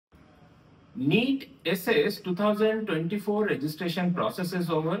NEET SS 2024 registration process is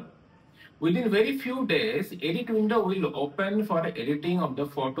over. Within very few days, edit window will open for editing of the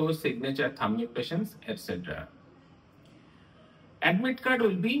photo, signature, thumb impressions, etc. Admit card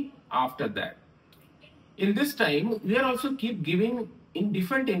will be after that. In this time, we are also keep giving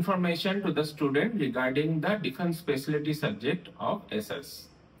different information to the student regarding the different specialty subject of SS.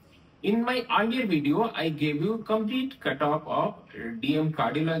 In my earlier video, I gave you complete cutoff of DM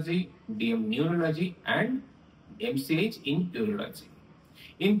cardiology, DM neurology and M.Ch in urology.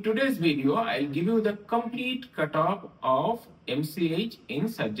 In today's video, I'll give you the complete cutoff of M.Ch in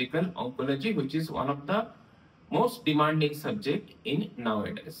surgical oncology, which is one of the most demanding subject in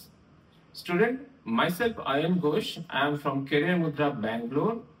nowadays. Student, myself Ayan Ghosh, I am from Careermudhra,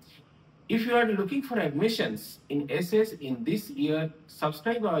 Bangalore. If you are looking for admissions in SS in this year,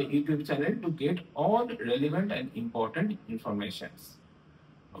 subscribe our YouTube channel to get all relevant and important informations.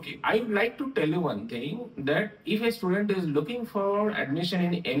 Okay, I would like to tell you one thing, that if a student is looking for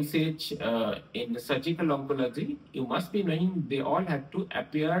admission in M.Ch in surgical oncology, you must be knowing they all have to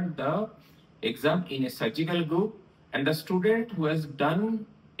appear the exam in a surgical group, and the student who has done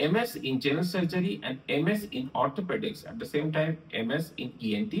MS in general surgery and MS in orthopedics, at the same time MS in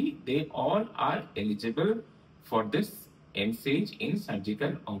ENT, they all are eligible for this M.Ch in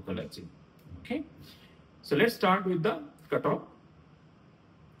surgical oncology. Okay, so let's start with the cutoff.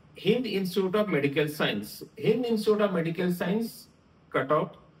 Hind Institute of Medical Science. Hind Institute of Medical Science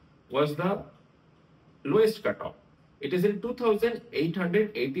cutoff was the lowest cutoff. It is in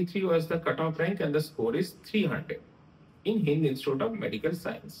 2883 was the cutoff rank and the score is 300 in Hind Institute of Medical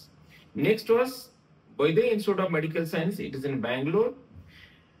Science. Next was Boide Institute of Medical Science. It is in Bangalore.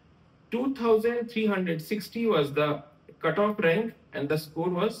 2360 was the cutoff rank and the score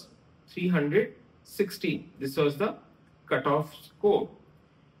was 316. This was the cutoff score.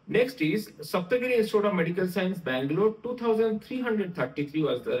 Next is Saptagiri Institute of Medical Science, Bangalore. 2333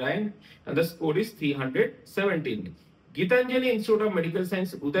 was the rank and the score is 317. Gitanjali Institute of Medical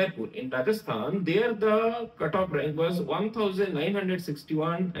Science, Udaipur in Rajasthan. There the cutoff rank was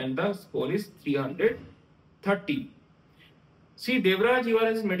 1961 and the score is 330. See Devraj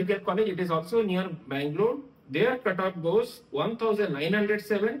URS Medical College, it is also near Bangalore. Their cutoff goes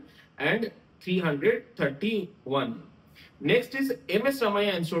 1907 and 331. Next is MS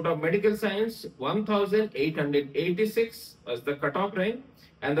Ramaya Institute of Medical Science, 1886 was the cutoff rank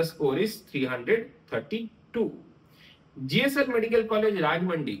and the score is 332. GSL Medical College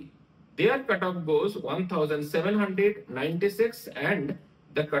Rajmandi, their cutoff goes 1796 and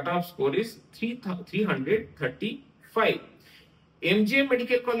the cutoff score is 335. MGM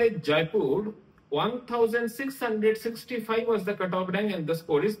Medical College Jaipur, 1665 was the cutoff rank and the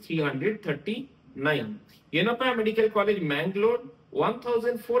score is 339. Yenappa Medical College Mangalore,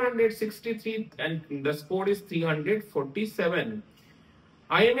 1463 and the score is 347.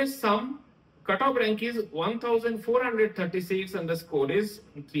 IMS Sum cutoff rank is 1436 and the score is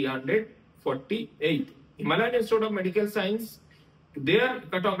 348. Himalayan Institute of Medical Science, their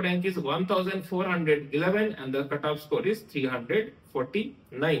cutoff rank is 1411 and the cutoff score is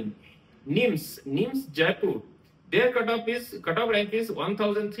 349. NIMS Jaipur, their cutoff rank is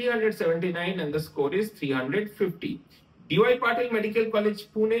 1379 and the score is 350. DY Patil Medical College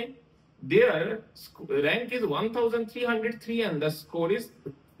Pune, their rank is 1303 and the score is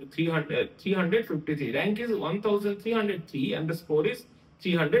 353. Rank is 1303 and the score is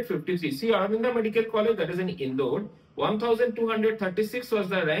 353. See Aravinda Medical College, that is in Indore, 1236 was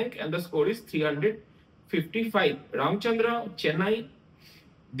the rank and the score is 355. Ramchandra Chennai,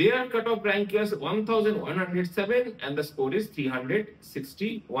 their cutoff rank is 1107 and the score is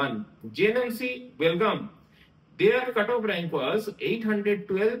 361. JNMC Belgaum, their cutoff rank was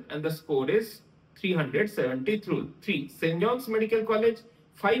 812 and the score is 373. St. John's Medical College,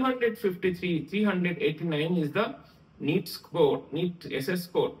 553, 389 is the NEET score, NEET SS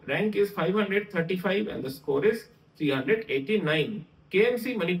score. Rank is 535 and the score is 389.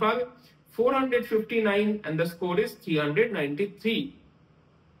 KMC Manipal, 459 and the score is 393.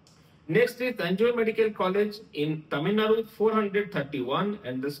 Next is Tanjore Medical College in Tamil Nadu, 431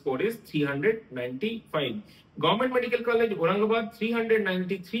 and the score is 395. Government Medical College Aurangabad,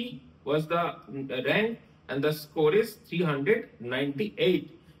 393 was the rank and the score is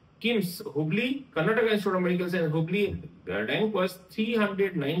 398. KIMS Hubli, Karnataka Institute of Medical Science Hubli, rank was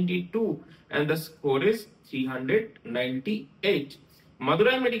 392 and the score is 398.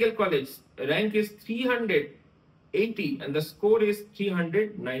 Madurai Medical College, rank is 380 and the score is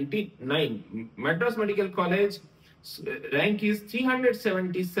 399. Madras Medical College, rank is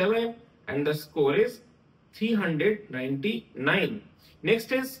 377 and the score is 399.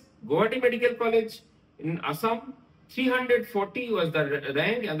 Next is Guwahati Medical College in Assam, 340 was the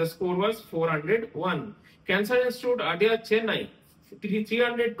rank and the score was 401. Cancer Institute, Adia, Chennai,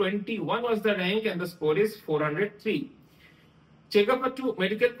 321 was the rank and the score is 403. Chegapattu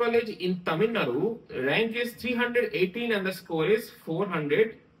Medical College in Tamil Nadu, rank is 318 and the score is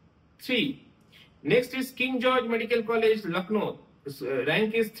 403. Next is King George Medical College, Lucknow,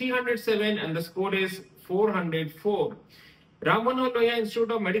 rank is 307 and the score is 404. Ram Manohar Lohia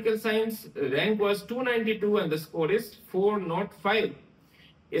Institute of Medical Science, rank was 292 and the score is 405.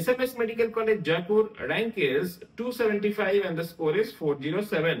 SMS Medical College, Jaipur, rank is 275 and the score is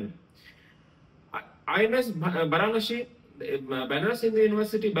 407. INS Varanasi, Banaras Hindu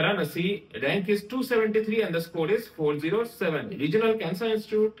University, Varanasi, rank is 273 and the score is 407. Regional Cancer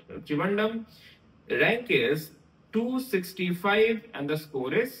Institute, Trivandrum, rank is 265 and the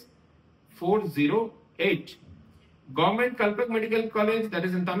score is 408. Government Kalpak Medical College, that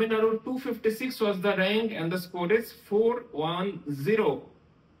is in Tamil Nadu, 256 was the rank and the score is 410.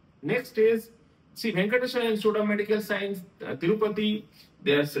 Next is Sri Venkateswara Institute of Medical Science, Tirupati,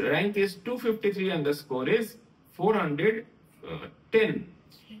 their rank is 253 and the score is 410.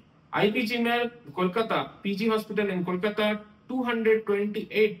 IPG Kolkata, PG Hospital in Kolkata,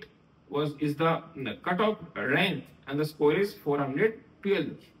 228 is the cutoff rank and the score is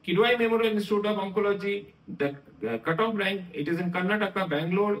 412. Kidwai Memorial Institute of Oncology, the cutoff rank, it is in Karnataka,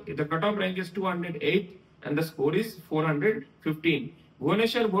 Bangalore, the cutoff rank is 208 and the score is 415.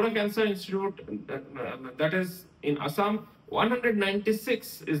 Bhubaneswar Bora Cancer Institute, that is in Assam,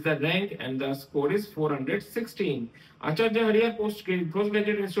 196 is the rank and the score is 416. Acharya Haria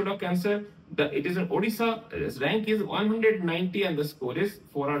Postgraduate Institute of Cancer, it is in Odisha, its rank is 190 and the score is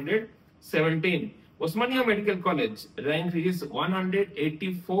 417. Osmania Medical College, rank is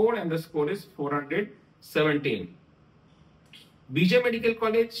 184 and the score is 417. BJ Medical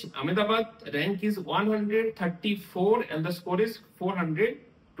College, Ahmedabad, rank is 134 and the score is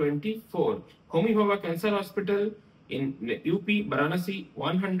 424. Homi Bhabha Cancer Hospital in UP, Varanasi,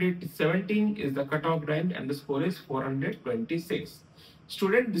 117 is the cutoff rank and the score is 426.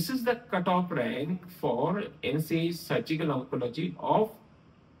 Student, this is the cutoff rank for M.Ch Surgical Oncology of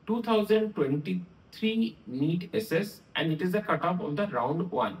 2023 NEET SS, and it is the cutoff of the round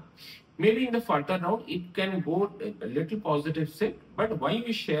 1. Maybe in the further round, it can go a little positive set, but why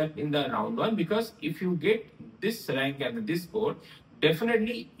we share in the round 1? Because if you get this rank and this score,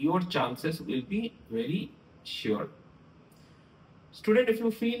 definitely your chances will be very sure. Student, if you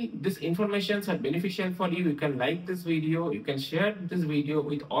feel this information are beneficial for you, you can like this video, you can share this video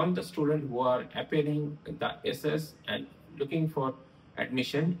with all the students who are appearing the SS and looking for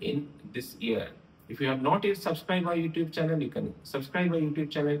admission in this year. If you have not yet subscribed our YouTube channel, you can subscribe our YouTube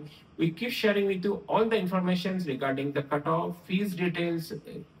channel. We keep sharing with you all the informations regarding the cutoff, fees details,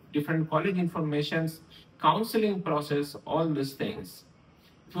 different college informations, counseling process, all these things.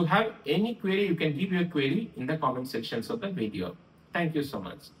 If you have any query, you can give your query in the comment sections of the video. Thank you so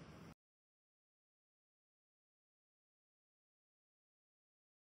much.